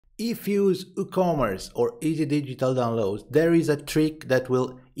If you use WooCommerce or Easy Digital Downloads, there is a trick that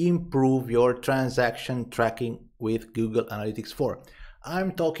will improve your transaction tracking with Google Analytics 4.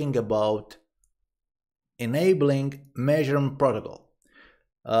 I'm talking about enabling measurement protocol.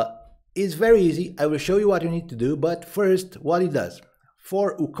 It's very easy. I will show you what you need to do, but first what it does.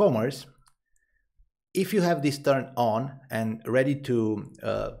 For WooCommerce, if you have this turned on and ready to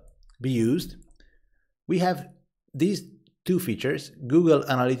be used, we have these two features: Google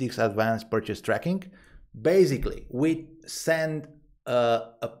Analytics Advanced Purchase Tracking. Basically, we send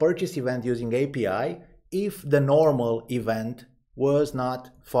a purchase event using API if the normal event was not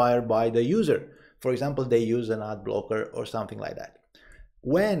fired by the user. For example, they use an ad blocker or something like that.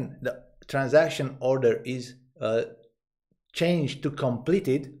 When the transaction order is changed to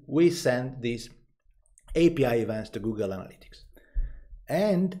completed, we send these API events to Google Analytics.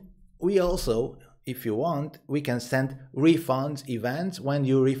 And we also, if you want, we can send refunds events when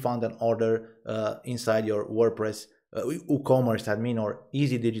you refund an order inside your WordPress WooCommerce admin or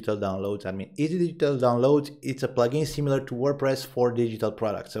Easy Digital Downloads admin. Easy Digital Downloads, it's a plugin similar to WordPress for digital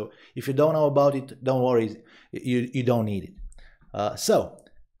products. So if you don't know about it, don't worry, you don't need it. So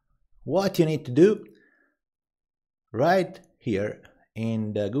what you need to do, right here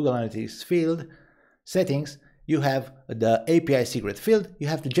in the Google Analytics field, settings, you have the API secret field. You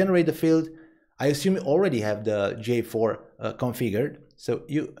have to generate the field. I assume you already have the GA4 configured. So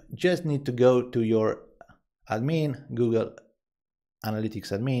you just need to go to your admin, Google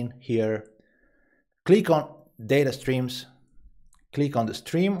Analytics admin here, click on data streams, click on the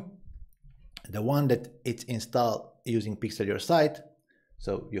stream, the one that it's installed using Pixel Your Site.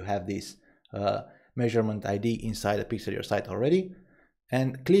 So you have this measurement ID inside the Pixel Your Site already,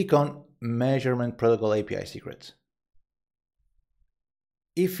 and click on measurement protocol API secrets.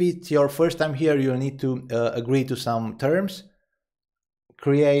 If it's your first time here, you'll need to agree to some terms.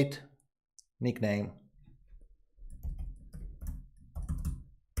 Create nickname,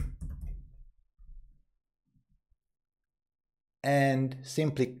 and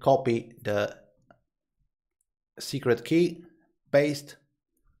simply copy the secret key, paste,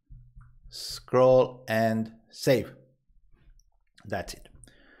 scroll, and save. That's it.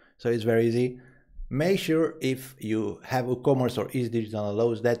 So it's very easy. Make sure if you have WooCommerce or Easy Digital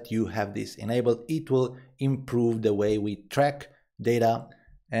Downloads that you have this enabled. It will improve the way we track data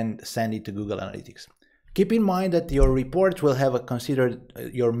and send it to Google Analytics. Keep in mind that your reports will have a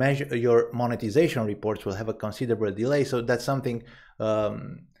your monetization reports will have a considerable delay. So that's something a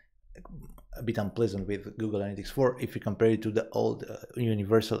bit unpleasant with Google Analytics 4. If you compare it to the old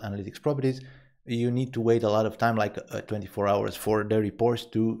universal analytics properties, you need to wait a lot of time, like 24 hours, for the reports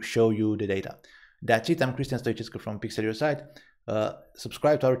to show you the data. That's it. I'm Christian Stoichescu from Pixel Your Site.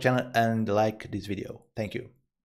 Subscribe to our channel and like this video. Thank you.